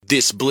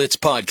This Blitz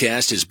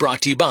podcast is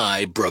brought to you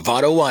by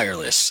Bravado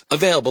Wireless.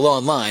 Available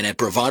online at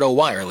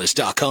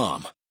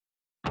bravadowireless.com.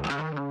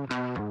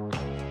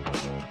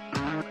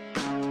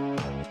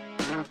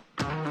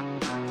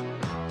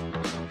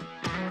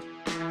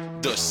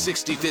 The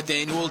 65th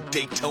Annual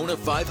Daytona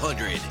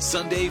 500,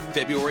 Sunday,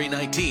 February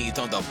 19th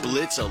on the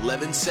Blitz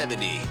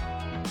 1170.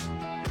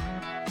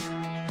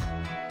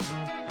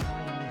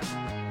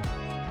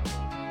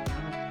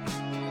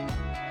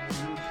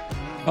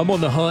 I'm on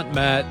the hunt,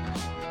 Matt,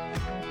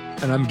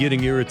 and I'm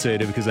getting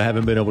irritated because I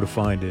haven't been able to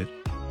find it.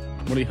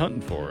 What are you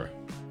hunting for?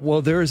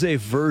 Well, there is a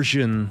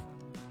version.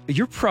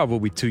 You're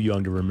probably too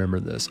young to remember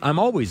this. I'm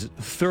always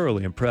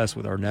thoroughly impressed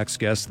with our next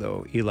guest,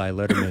 though, Eli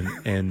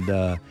Lederman,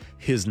 and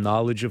his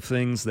knowledge of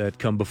things that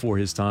come before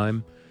his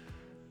time.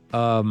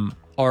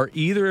 Are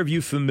either of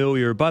you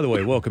familiar? By the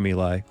way, welcome,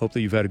 Eli. Hope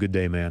that you've had a good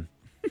day, man.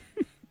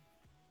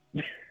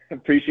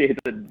 Appreciate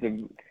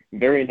the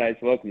very nice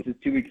welcome. This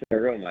is 2 weeks in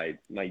a row.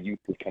 My youth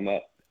has come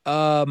up.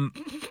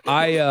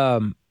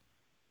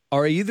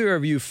 Are either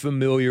of you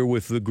familiar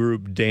with the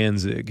group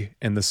Danzig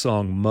and the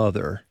song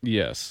Mother?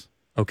 Yes.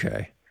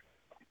 Okay.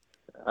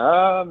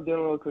 I'm doing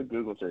a little quick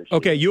Google search.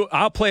 Okay,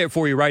 I'll play it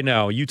for you right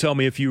now. You tell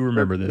me if you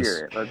remember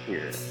this. Let's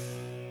hear it.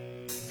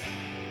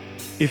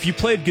 If you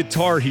played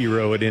Guitar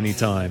Hero at any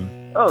time.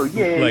 Oh,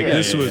 yeah.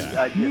 This was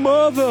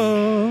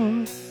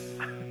Mother.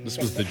 This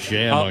was the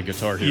jam on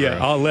Guitar Hero.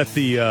 Yeah, I'll let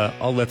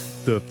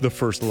the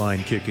first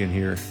line kick in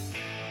here.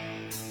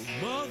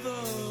 Mother,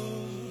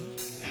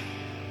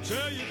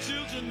 tell your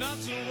children not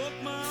to walk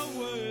my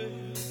way.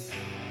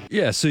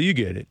 Yeah, so you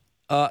get it.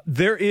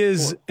 There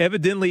is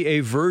evidently a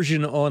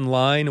version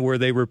online where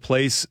they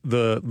replace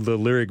the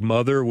lyric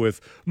Mother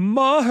with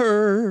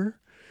Maher.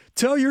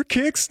 Tell your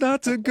kicks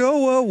not to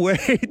go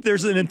away.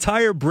 There's an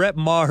entire Brett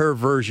Maher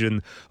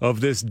version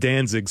of this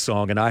Danzig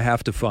song, and I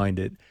have to find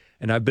it.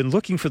 And I've been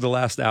looking for the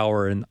last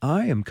hour, and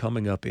I am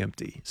coming up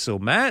empty. So,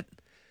 Matt,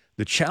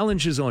 the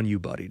challenge is on you,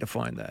 buddy, to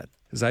find that.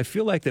 Because I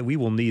feel like that we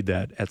will need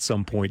that at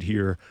some point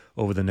here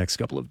over the next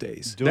couple of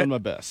days. Doing my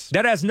best.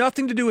 That has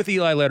nothing to do with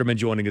Eli Lederman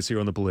joining us here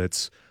on the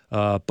Blitz.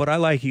 But I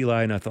like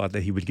Eli, and I thought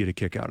that he would get a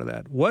kick out of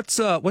that. What's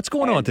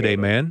going on today,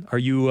 man? Are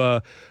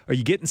you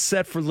getting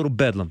set for a little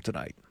bedlam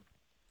tonight?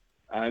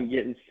 I'm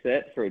getting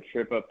set for a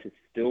trip up to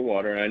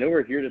Stillwater. And I know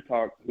we're here to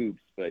talk hoops,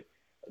 but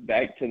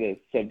back to the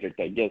subject,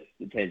 I guess,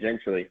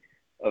 tangentially,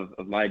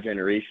 of my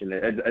generation.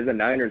 As a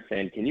Niners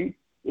fan, can you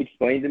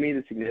explain to me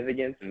the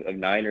significance of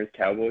Niners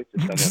Cowboys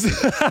to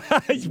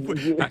someone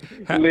who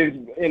lives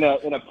in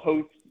a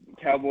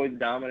post-Cowboys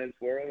dominance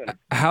world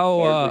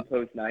and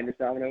post-Niners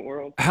dominant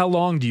world? How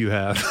long do you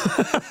have?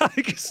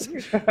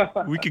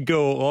 We could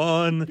go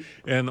on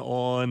and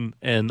on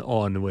and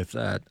on with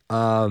that.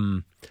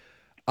 I'm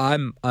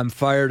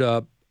fired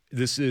up.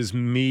 This is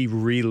me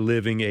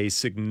reliving a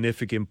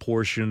significant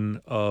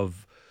portion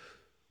of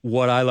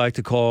what I like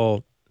to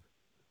call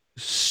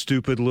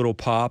stupid little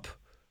pop,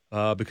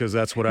 because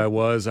that's what I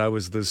was. I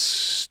was this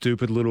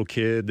stupid little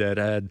kid that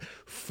had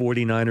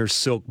 49ers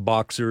silk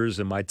boxers,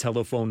 and my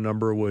telephone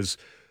number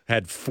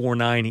had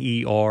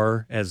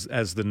 49ER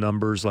as the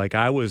numbers. Like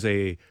I was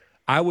the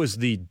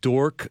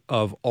dork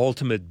of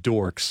ultimate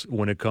dorks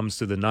when it comes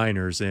to the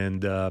Niners,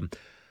 and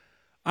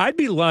I'd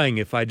be lying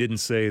if I didn't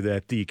say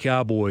that the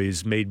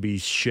Cowboys made me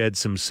shed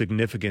some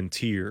significant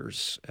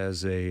tears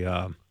as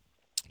a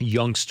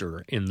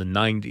youngster in the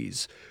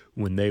 90s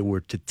when they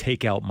were to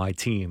take out my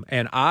team.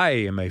 And I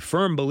am a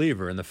firm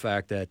believer in the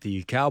fact that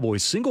the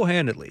Cowboys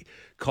single-handedly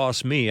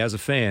cost me, as a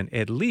fan,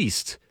 at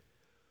least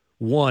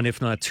one,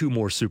 if not two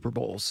more Super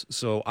Bowls.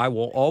 So I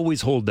will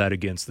always hold that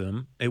against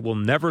them. It will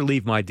never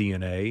leave my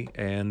DNA.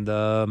 And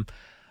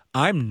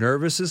I'm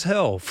nervous as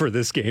hell for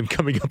this game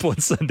coming up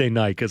on Sunday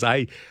night because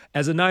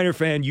as a Niner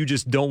fan, you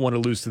just don't want to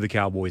lose to the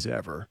Cowboys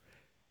ever.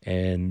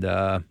 And,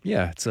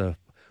 it's a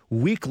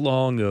week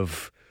long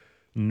of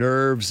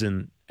nerves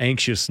and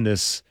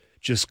anxiousness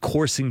just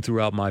coursing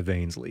throughout my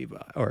veins,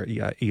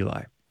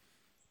 Eli.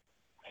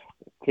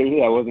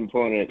 Clearly, I wasn't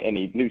pulling at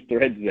any loose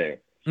threads there.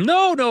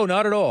 No,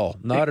 not at all.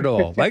 Not at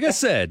all. Like I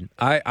said,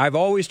 I've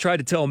always tried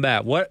to tell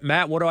Matt, what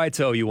do I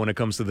tell you when it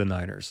comes to the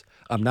Niners?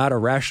 I'm not a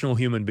rational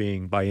human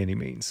being by any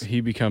means. He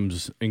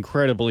becomes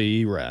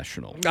incredibly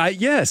irrational.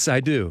 Yes,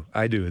 I do.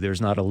 There's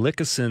not a lick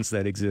of sense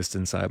that exists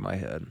inside my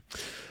head.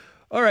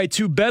 All right,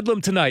 to Bedlam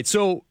tonight.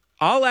 So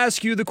I'll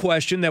ask you the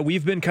question that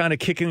we've been kind of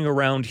kicking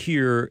around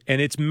here,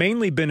 and it's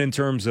mainly been in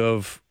terms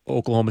of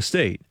Oklahoma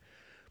State.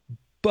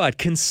 But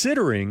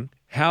considering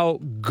how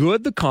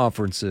good the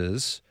conference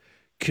is,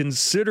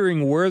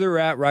 considering where they're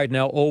at right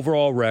now,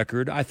 overall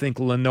record, I think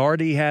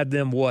Lenardi had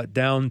them,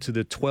 down to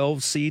the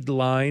 12-seed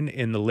line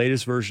in the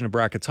latest version of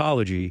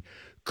bracketology.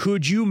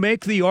 Could you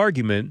make the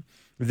argument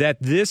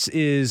that this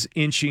is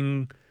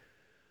inching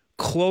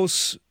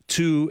close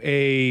to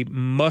a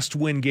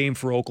must-win game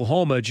for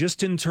Oklahoma,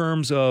 just in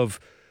terms of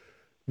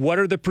what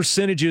are the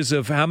percentages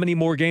of how many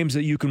more games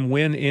that you can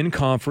win in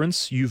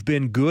conference? You've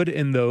been good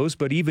in those,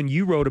 but even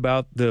you wrote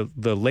about the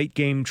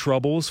late-game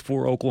troubles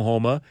for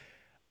Oklahoma.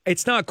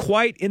 It's not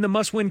quite in the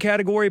must-win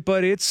category,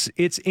 but it's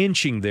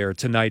inching there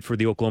tonight for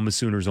the Oklahoma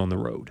Sooners on the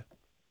road.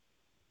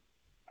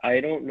 I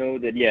don't know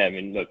that. Yeah, I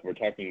mean, look, we're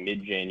talking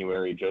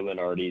mid-January. Joe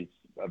Lenardi's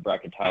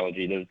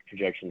bracketology; those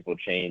projections will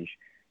change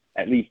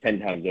at least 10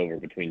 times over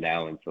between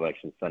now and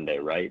Selection Sunday,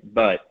 right?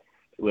 But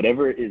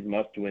whatever is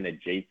must-win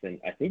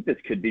adjacent, I think this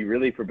could be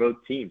really for both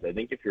teams. I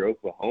think if you're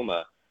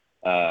Oklahoma,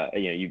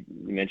 you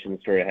mentioned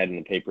the story I had in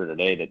the paper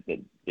today that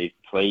they've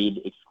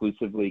played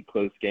exclusively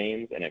close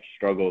games and have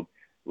struggled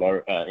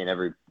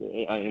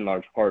in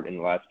large part in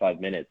the last 5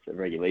 minutes of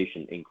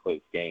regulation in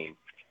close games.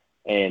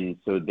 And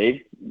so there's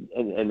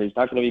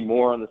not going to be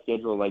more on the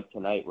schedule like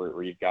tonight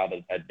where you've got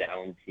a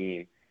down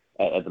team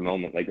at the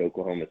moment like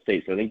Oklahoma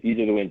State. So I think these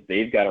are the wins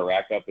they've got to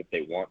rack up if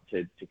they want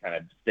to kind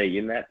of stay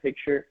in that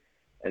picture.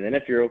 And then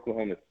if you're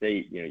Oklahoma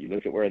State, you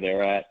look at where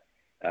they're at,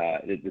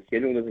 the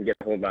schedule doesn't get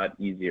a whole lot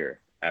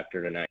easier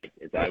after tonight.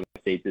 It's Iowa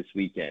State this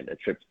weekend, a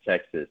trip to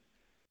Texas,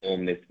 Ole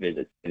Miss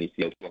visits, and you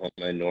see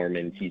Oklahoma,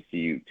 Norman,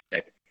 TCU,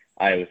 Tech,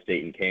 Iowa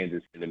State, and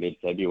Kansas in the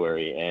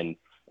mid-February. And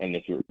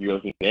if you're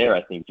looking there,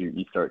 I think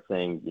you start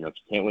saying, if you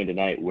can't win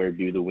tonight, where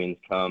do the wins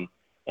come?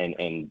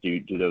 And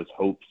do those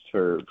hopes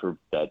for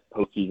that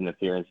postseason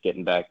appearance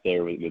getting back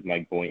there with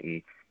Mike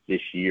Boynton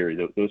this year,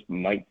 those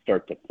might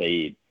start to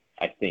fade,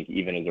 I think,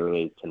 even as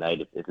early as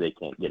tonight if they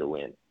can't get a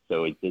win.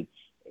 So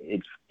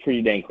it's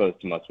pretty dang close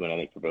to must win, I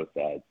think, for both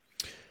sides.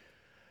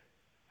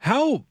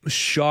 How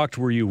shocked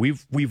were you?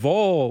 We've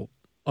all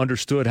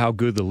understood how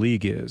good the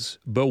league is,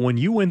 but when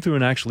you went through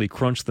and actually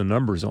crunched the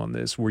numbers on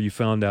this, where you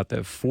found out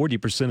that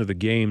 40% of the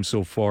games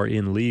so far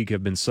in league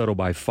have been settled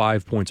by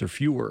 5 points or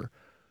fewer,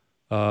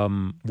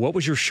 what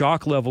was your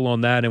shock level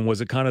on that? And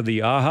was it kind of the,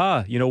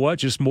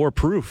 just more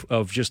proof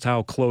of just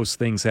how close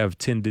things have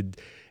tended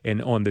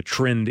and on the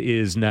trend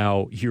is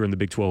now here in the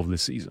Big 12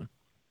 this season?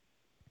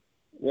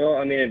 Well,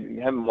 I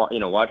mean,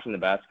 watching the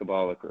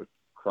basketball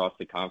across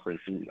the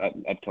conference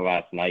up to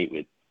last night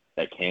with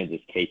that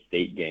Kansas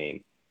K-State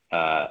game,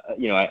 I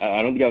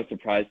don't think I was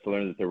surprised to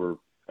learn that there were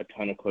a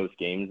ton of close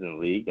games in the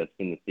league. That's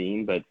been the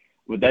theme. But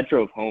what that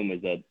drove home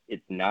is that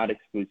it's not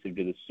exclusive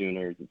to the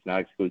Sooners. It's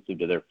not exclusive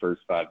to their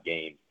first 5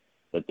 games,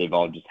 that they've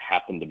all just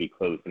happened to be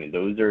close. I mean,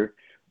 those are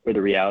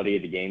the reality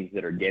of the games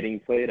that are getting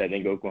played. I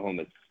think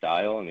Oklahoma's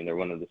style, I mean, they're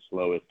one of the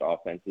slowest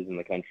offenses in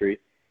the country,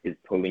 is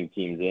pulling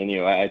teams in.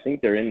 I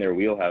think they're in their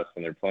wheelhouse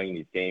when they're playing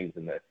these games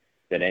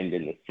that end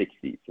in the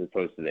 60s as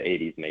opposed to the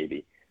 80s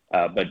maybe.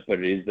 But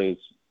it is those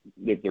 –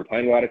 they're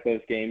playing a lot of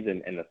close games,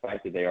 and the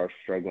fact that they are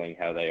struggling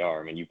how they are.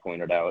 I mean, you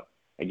pointed out,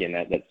 again,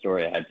 that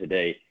story I had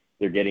today,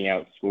 they're getting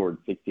outscored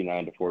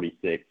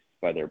 69-46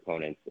 by their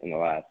opponents in the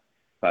last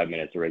 5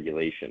 minutes of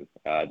regulation.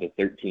 The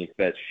 13th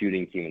best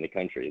shooting team in the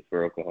country is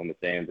where Oklahoma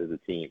stands as a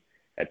team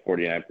at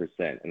 49%.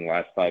 In the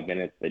last 5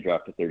 minutes, they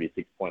dropped to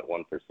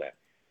 36.1%.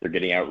 They're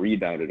getting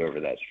out-rebounded over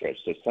that stretch.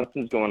 So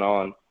something's going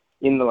on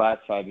in the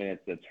last 5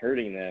 minutes that's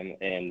hurting them,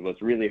 and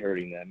what's really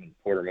hurting them, and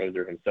Porter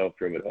Moser himself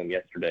drove it home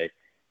yesterday,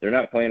 they're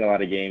not playing a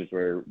lot of games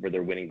where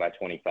they're winning by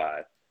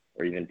 25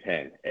 or even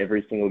 10.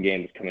 Every single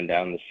game is coming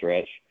down the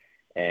stretch.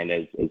 And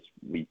as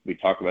we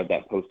talk about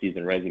that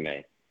postseason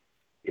resume,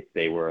 if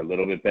they were a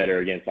little bit better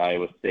against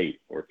Iowa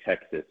State or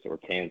Texas or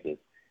Kansas,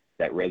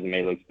 that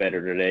resume looks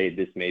better today.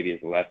 This maybe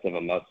is less of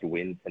a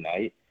must-win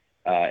tonight.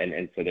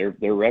 And so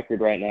their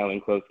record right now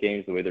in close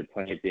games, the way they're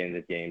playing at the end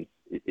of the games,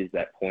 is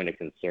that point of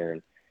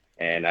concern.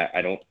 And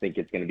I don't think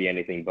it's going to be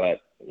anything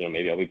but,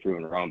 maybe I'll be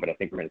proven wrong, but I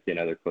think we're going to see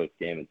another close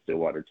game in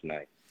Stillwater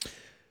tonight.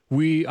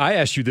 I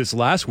asked you this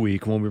last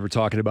week when we were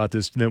talking about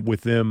this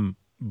with them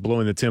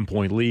blowing the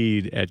 10-point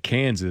lead at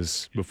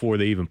Kansas before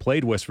they even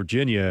played West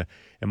Virginia.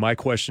 And my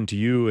question to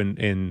you,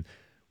 and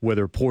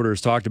whether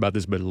Porter's talked about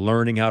this, but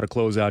learning how to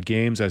close out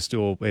games, I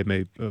still am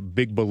a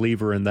big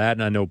believer in that,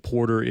 and I know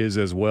Porter is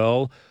as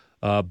well.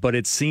 But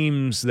it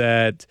seems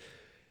that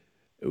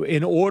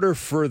in order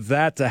for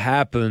that to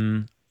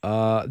happen,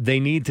 they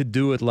need to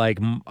do it like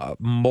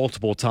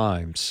multiple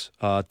times,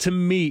 to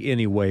me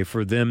anyway,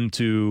 for them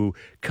to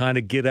kind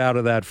of get out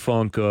of that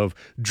funk of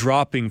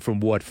dropping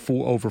from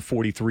over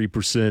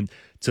 43%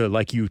 to,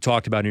 like you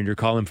talked about in your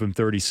column, from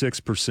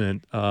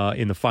 36%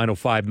 in the final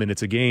 5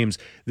 minutes of games.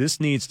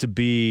 This needs to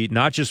be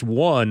not just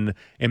one,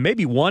 and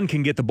maybe one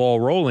can get the ball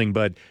rolling,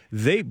 but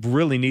they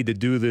really need to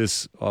do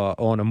this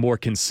on a more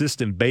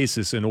consistent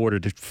basis in order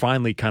to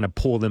finally kind of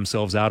pull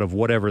themselves out of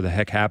whatever the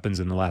heck happens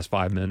in the last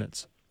 5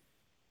 minutes.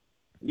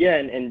 Yeah,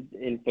 and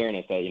in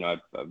fairness, I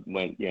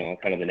went,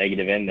 kind of the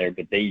negative end there,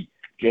 but they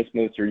just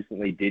most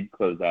recently did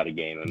close out a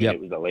game. I mean,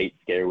 It was a late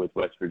scare with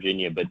West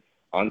Virginia, but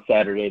on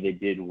Saturday they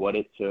did what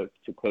it took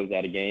to close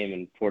out a game,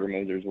 and Porter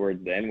Moser's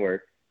words then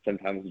were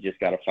sometimes you just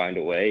got to find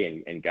a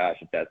way, and gosh,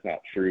 if that's not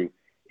true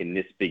in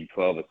this Big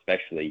 12,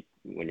 especially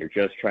when you're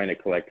just trying to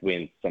collect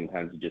wins,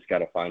 sometimes you just got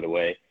to find a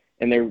way.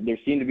 And there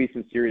seemed to be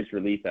some serious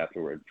relief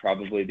afterward,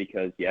 probably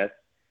because, yes,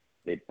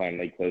 they'd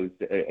finally closed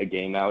a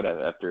game out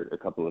after a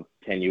couple of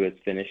tenuous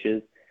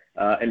finishes.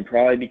 And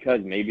probably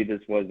because maybe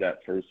this was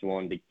that first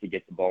one to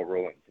get the ball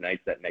rolling.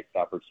 Tonight's that next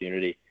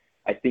opportunity.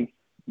 I think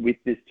with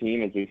this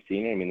team, as we've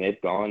seen, I mean,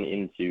 they've gone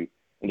into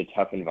into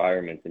tough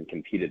environments and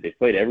competed. They've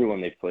played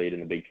everyone they've played in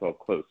the Big 12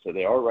 close, so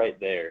they are right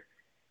there.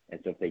 And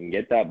so if they can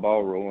get that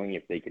ball rolling,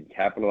 if they can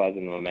capitalize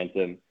on the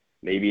momentum,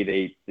 maybe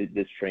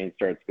this train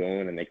starts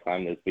going and they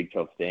climb those Big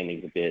 12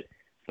 standings a bit.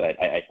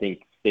 But I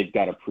think they've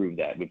got to prove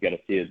that. We've got to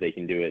see that they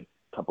can do it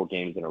a couple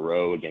games in a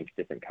row against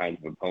different kinds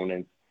of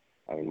opponents.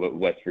 I mean,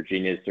 West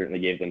Virginia certainly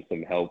gave them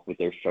some help with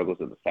their struggles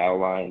at the foul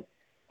line.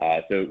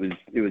 So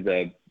it was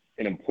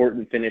an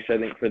important finish, I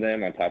think, for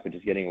them on top of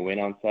just getting a win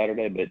on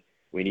Saturday. But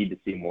we need to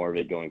see more of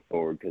it going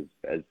forward because,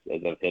 as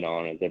I've hit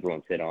on, as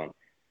everyone's hit on,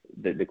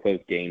 the close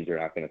games are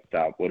not going to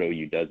stop. What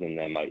OU does in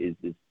them is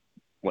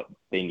what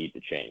they need to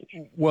change.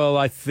 Well,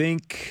 I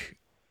think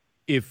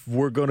if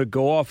we're going to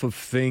go off of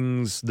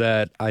things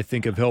that I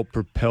think have helped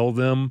propel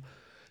them,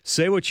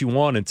 say what you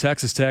want, and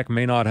Texas Tech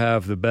may not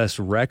have the best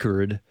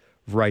record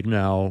right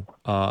now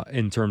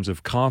in terms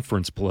of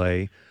conference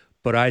play,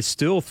 but I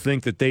still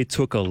think that they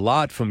took a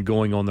lot from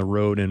going on the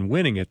road and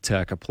winning at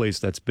Tech, a place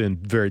that's been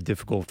very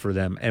difficult for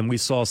them. And we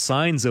saw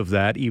signs of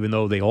that, even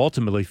though they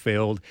ultimately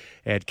failed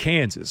at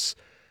Kansas.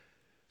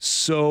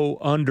 So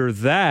under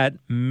that,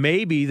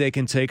 maybe they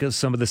can take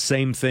some of the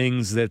same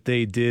things that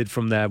they did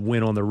from that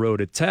win on the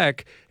road at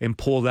Tech and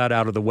pull that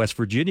out of the West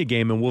Virginia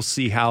game, and we'll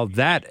see how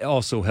that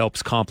also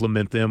helps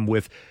complement them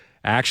with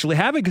actually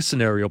having a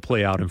scenario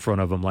play out in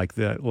front of them like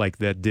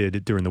that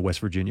did during the West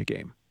Virginia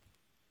game.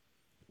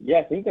 Yeah,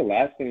 I think the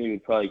last thing you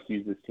would probably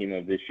accuse this team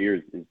of this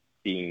year is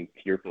being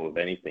fearful of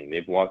anything.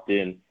 They've walked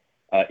into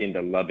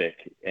Lubbock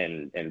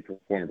and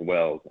performed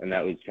well, and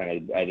that was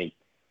kind of, I think,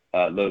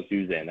 Lo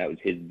Suzan, that was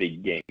his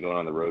big game going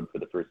on the road for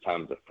the first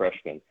time as a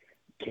freshman.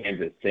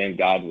 Kansas, Sam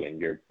Godwin,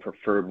 your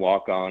preferred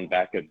walk-on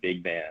backup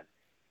big man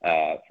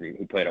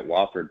who played at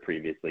Wofford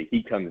previously,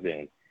 he comes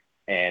in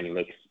and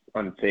looks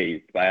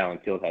unfazed by Allen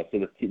Fieldhouse.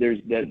 So there's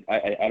that.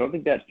 I don't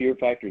think that fear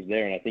factor is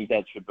there, and I think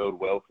that should bode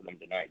well for them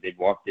tonight. They've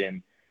walked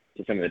in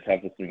to some of the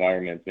toughest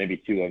environments, maybe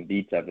two of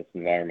the toughest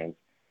environments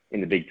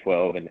in the Big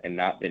 12, and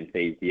not been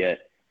fazed yet.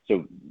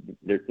 So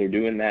they're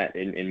doing that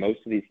in most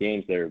of these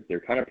games.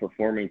 They're kind of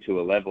performing to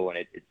a level, and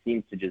it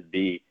seems to just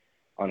be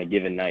on a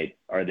given night.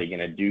 Are they going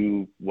to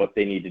do what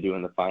they need to do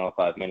in the final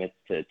 5 minutes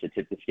to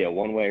tip the scale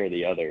one way or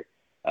the other?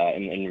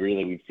 And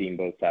really, we've seen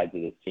both sides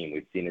of this team.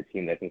 We've seen a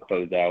team that can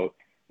close out.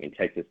 I mean,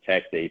 Texas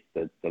Tech,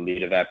 the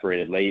lead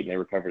evaporated late, and they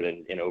recovered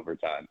in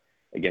overtime.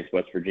 Against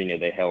West Virginia,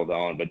 they held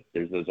on, but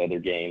there's those other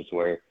games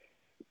where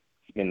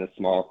in the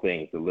small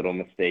things, the little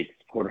mistakes,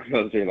 Porter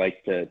Moser likes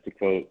to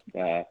quote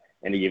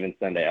any given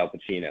Sunday, Al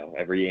Pacino,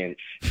 every inch.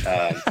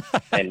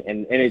 And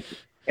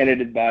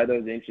it is by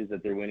those inches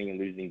that they're winning and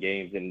losing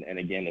games. And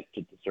again, it's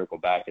to circle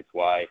back, it's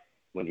why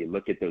when you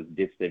look at those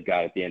dips they've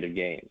got at the end of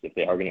games, if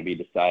they are going to be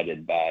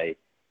decided by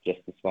just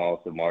the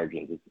smallest of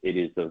margins, it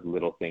is those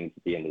little things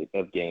at the end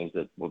of games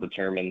that will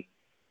determine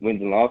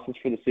wins and losses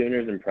for the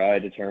Sooners, and probably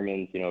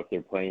determines, if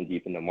they're playing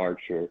deep into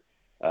March or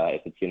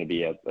if it's going to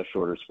be a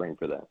shorter spring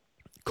for them.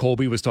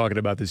 Colby was talking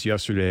about this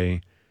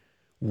yesterday.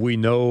 We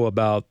know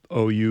about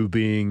OU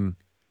being,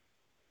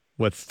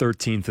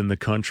 13th in the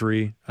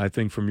country, I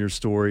think, from your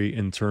story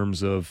in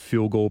terms of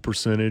field goal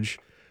percentage.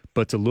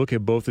 But to look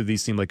at both of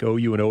these teams, like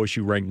OU and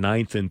OSU ranked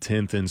 9th and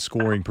 10th in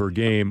scoring per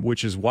game,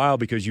 which is wild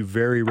because you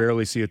very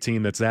rarely see a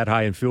team that's that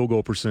high in field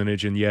goal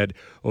percentage, and yet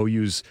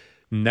OU's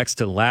next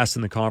to last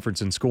in the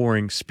conference in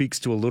scoring, speaks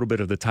to a little bit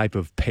of the type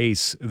of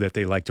pace that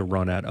they like to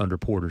run at under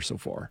Porter so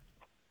far.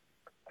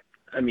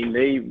 I mean,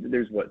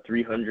 there's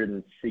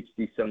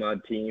 360 some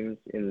odd teams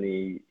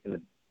in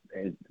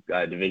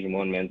Division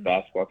I men's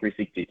basketball.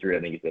 363, I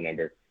think, is the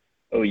number.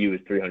 OU is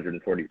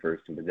 341st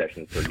in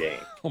possessions per game.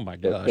 Oh my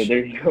gosh! So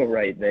there you go,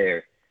 right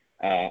there.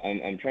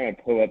 I'm trying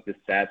to pull up the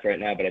stats right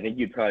now, but I think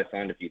you'd probably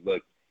find if you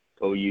look,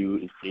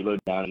 OU is zero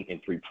down in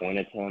 3-point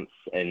attempts,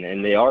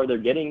 and they're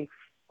getting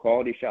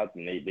quality shots,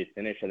 and they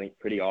finish, I think,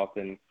 pretty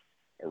often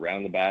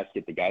around the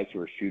basket. The guys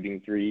who are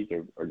shooting threes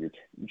are your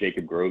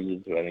Jacob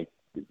Groves, who I think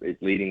is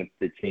leading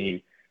the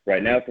team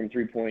right now from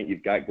 3-point.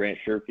 You've got Grant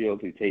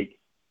Sherfield, who takes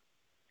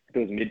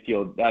those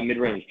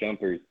mid-range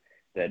jumpers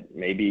that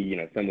maybe,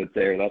 some would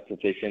say are less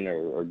efficient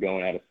or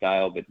going out of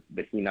style,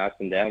 but he knocks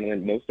them down. And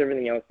then most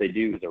everything else they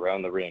do is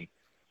around the rim.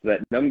 So that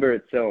number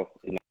itself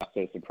is not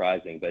so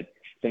surprising, but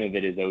some of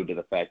it is owed to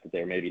the fact that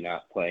they're maybe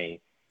not playing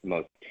the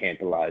most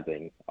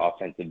tantalizing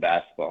offensive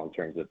basketball in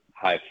terms of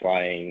high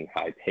flying,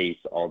 high pace,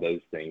 all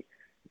those things.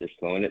 They're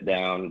slowing it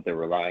down. They're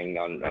relying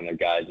on their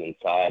guys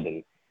inside.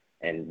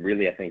 And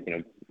really, I think,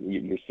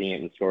 you're seeing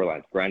it in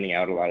scorelines, grinding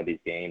out a lot of these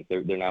games.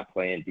 They're not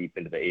playing deep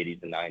into the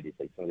 80s and 90s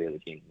like some of the other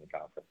teams in the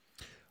conference.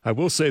 I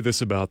will say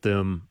this about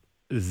them.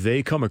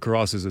 They come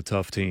across as a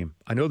tough team.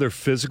 I know they're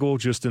physical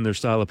just in their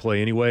style of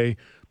play anyway,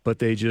 but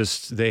they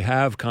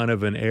have kind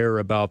of an air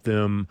about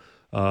them,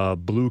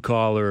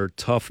 blue-collar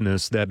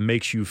toughness that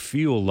makes you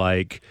feel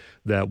like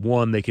that,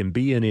 one, they can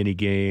be in any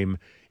game,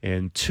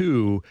 and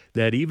two,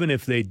 that even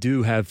if they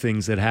do have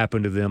things that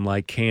happen to them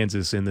like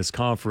Kansas in this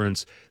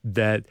conference,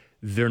 that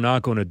they're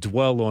not going to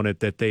dwell on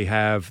it, that they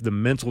have the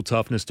mental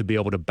toughness to be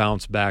able to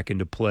bounce back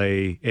into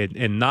play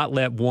and not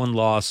let one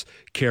loss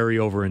carry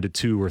over into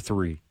 2 or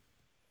 3.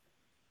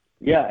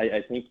 Yeah,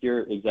 I think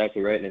you're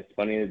exactly right, and it's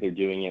funny that they're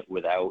doing it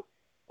without.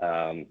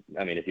 I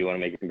mean, if you want to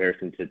make a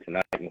comparison to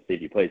tonight and the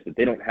safety plays, but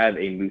they don't have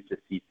a Musa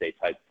Cisse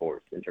type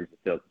force in terms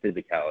of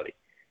physicality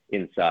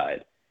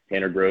inside.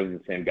 Tanner Groves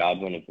and Sam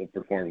Godwin have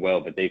performed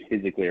well, but they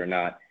physically are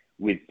not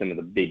with some of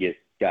the biggest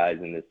guys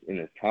in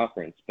this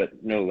conference.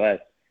 But no less,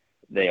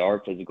 they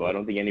are physical. I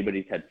don't think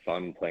anybody's had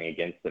fun playing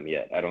against them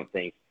yet. I don't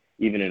think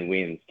even in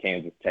wins,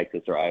 Kansas,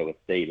 Texas, or Iowa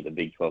State, or the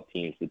Big 12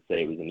 teams would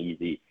say it was an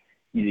easy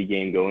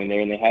game going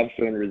there, and they have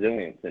shown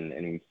resilience. And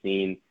we've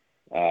seen,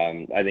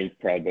 I think,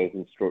 probably both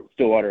in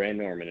Stillwater and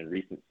Norman in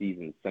recent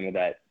seasons, some of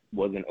that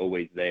wasn't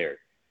always there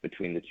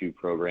between the two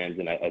programs.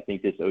 And I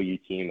think this OU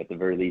team, at the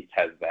very least,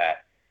 has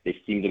that. They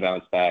seem to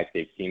bounce back.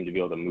 They seem to be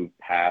able to move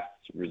past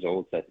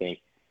results. I think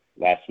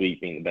last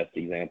week being the best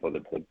example,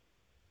 the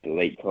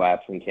late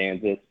collapse in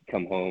Kansas,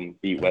 come home,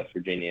 beat West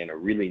Virginia in a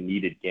really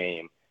needed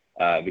game,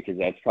 because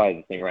that's probably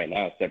the thing right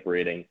now,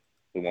 separating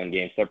the one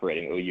game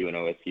separating OU and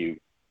OSU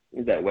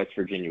is that West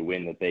Virginia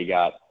win that they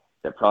got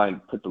that probably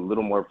puts a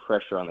little more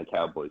pressure on the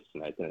Cowboys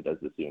tonight than it does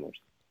the Sooners.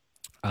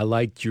 I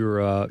liked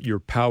your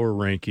power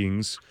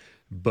rankings,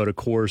 but of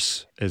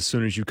course, as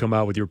soon as you come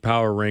out with your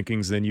power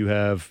rankings, then you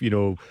have,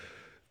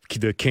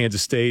 the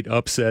Kansas State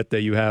upset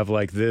that you have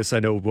like this. I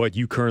know what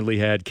you currently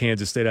had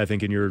Kansas State, I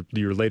think in your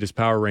latest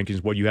power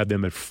rankings, what you had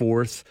them at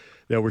 4th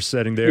that we're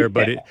setting there,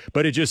 yeah.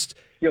 but it just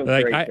feels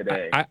like great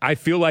today. I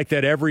feel like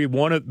that every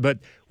one of, but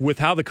with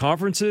how the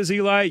conference is,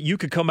 Eli, you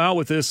could come out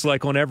with this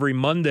like on every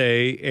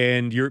Monday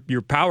and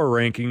your power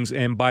rankings,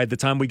 and by the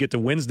time we get to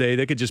Wednesday,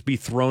 they could just be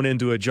thrown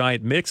into a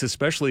giant mix,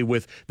 especially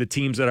with the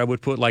teams that I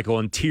would put like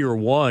on tier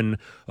 1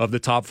 of the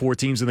top 4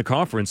 teams in the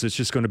conference. It's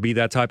just going to be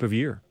that type of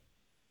year.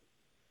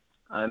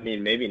 I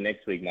mean, maybe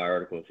next week my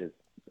article is just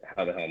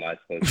how the hell am I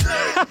supposed to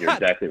know? You're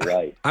exactly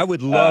right. I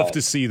would love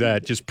to see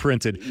that just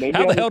printed.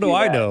 How the hell do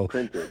I know?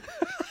 Printed.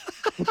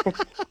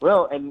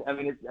 Well, and I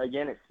mean,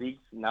 it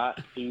speaks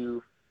not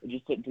to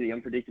just to the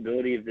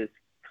unpredictability of this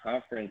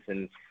conference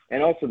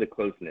and also the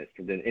closeness.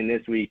 Because in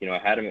this week, I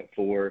had them at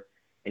 4,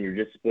 and you're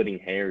just splitting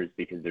hairs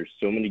because there's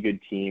so many good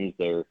teams.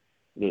 The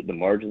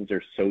margins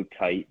are so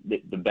tight.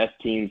 The best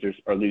teams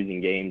are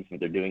losing games, but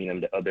they're doing them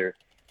to other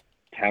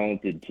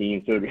talented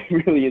teams. So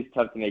it really is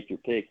tough to make your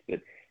picks. But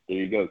there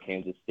you go.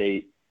 Kansas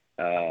State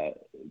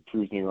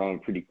proves me wrong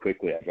pretty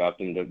quickly. I dropped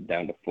them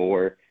down to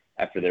 4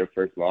 after their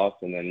first loss,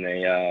 and then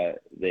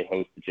they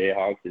host the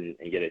Jayhawks and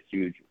get a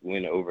huge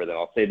win over them.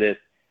 I'll say this.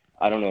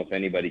 I don't know if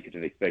anybody could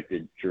have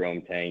expected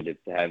Jerome Tang to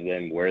have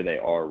them where they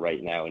are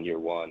right now in year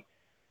 1.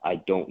 I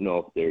don't know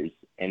if there's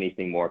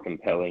anything more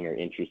compelling or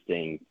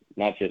interesting,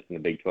 not just in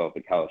the Big 12,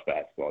 but college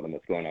basketball than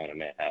what's going on in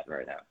Manhattan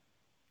right now.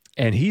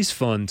 And he's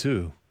fun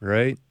too,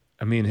 right?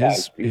 I mean,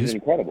 he's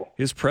incredible.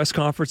 His press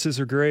conferences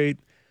are great.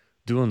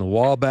 Doing the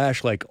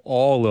Wabash, like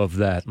all of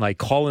that, like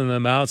calling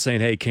them out,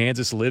 saying, hey,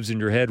 Kansas lives in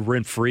your head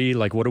rent-free.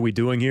 Like, what are we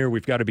doing here?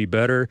 We've got to be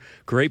better.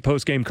 Great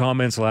post-game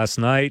comments last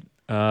night.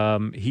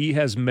 He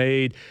has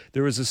made –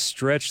 there was a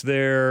stretch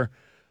there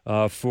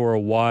for a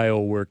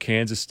while where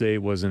Kansas State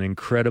was an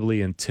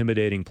incredibly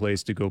intimidating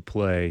place to go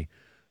play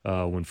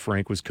when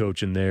Frank was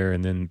coaching there,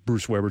 and then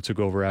Bruce Weber took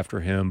over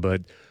after him.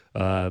 But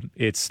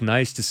it's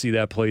nice to see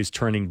that place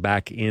turning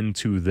back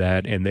into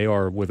that, and they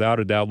are without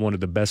a doubt one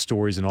of the best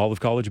stories in all of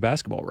college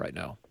basketball right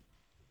now.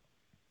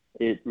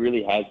 It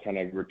really has kind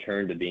of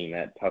returned to being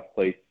that tough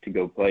place to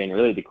go play, and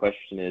really the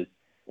question is,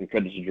 and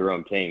credit to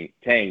Jerome Tang,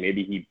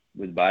 maybe he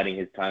was biding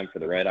his time for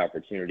the right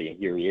opportunity, and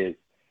here he is.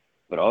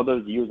 But all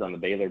those years on the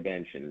Baylor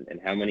bench and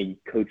how many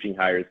coaching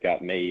hires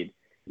got made,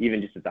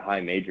 even just at the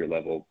high major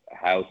level,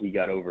 how he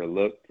got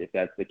overlooked, if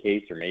that's the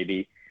case, or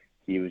maybe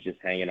he was just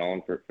hanging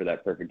on for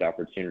that perfect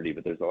opportunity.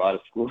 But there's a lot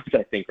of schools,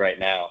 I think, right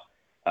now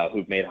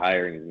who've made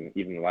hirings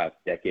even in the last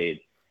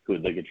decade who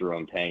would look at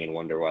Jerome Tang and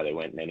wonder why they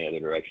went in any other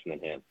direction than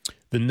him.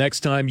 The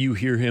next time you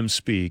hear him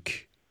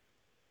speak,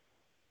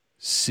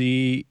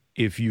 see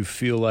if you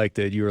feel like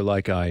that you're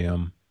like I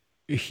am.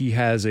 He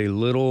has a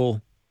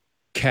little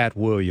Cat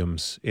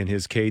Williams in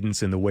his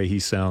cadence and the way he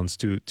sounds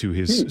to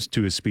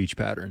his speech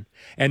pattern,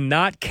 and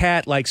not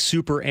Cat like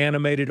super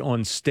animated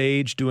on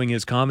stage doing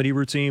his comedy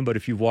routine, but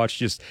if you've watched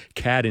just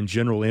Cat in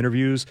general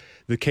interviews,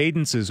 the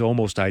cadence is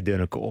almost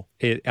identical.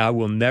 I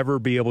will never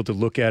be able to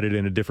look at it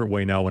in a different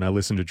way now when I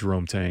listen to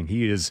Jerome Tang.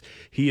 He is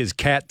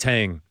Cat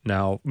Tang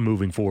now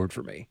moving forward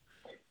for me.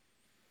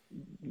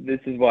 This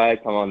is why I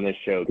come on this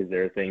show, because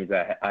there are things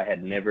I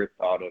had never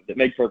thought of that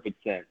make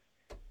perfect sense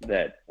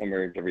that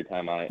emerge every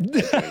time I join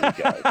these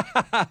guys.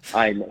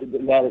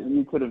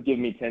 You could have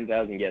given me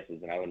 10,000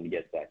 guesses, and I wouldn't have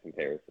guessed that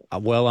comparison.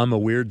 Well, I'm a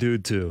weird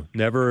dude, too.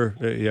 Never,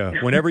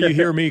 whenever you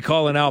hear me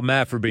calling out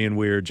Matt for being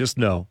weird, just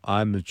know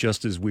I'm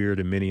just as weird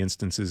in many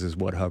instances as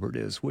what Hubbard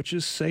is, which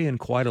is saying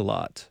quite a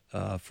lot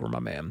for my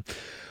man.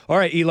 All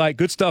right, Eli,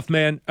 good stuff,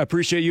 man. I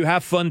appreciate you.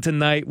 Have fun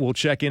tonight. We'll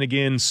check in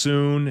again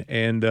soon,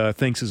 and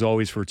thanks, as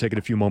always, for taking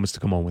a few moments to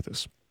come on with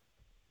us.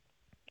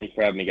 Thanks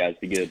for having me, guys.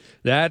 Be good.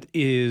 That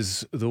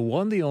is the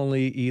one, the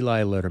only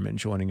Eli Lederman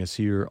joining us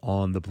here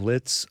on the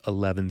Blitz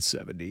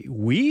 1170.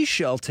 We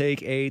shall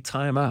take a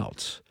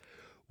timeout.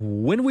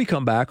 When we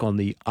come back on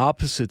the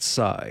opposite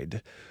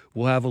side,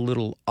 we'll have a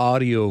little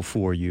audio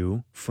for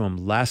you from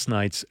last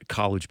night's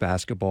college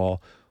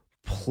basketball,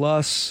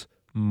 plus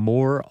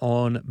more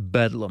on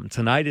Bedlam.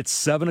 Tonight at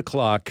 7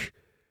 o'clock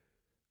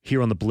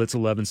here on the Blitz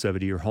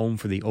 1170, your home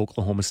for the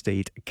Oklahoma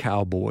State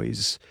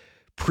Cowboys.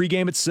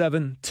 Pre-game at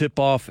 7,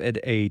 tip-off at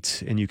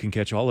 8, and you can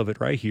catch all of it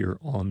right here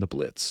on the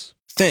Blitz.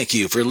 Thank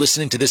you for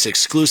listening to this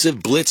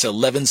exclusive Blitz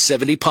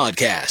 1170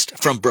 podcast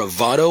from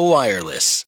Bravado Wireless.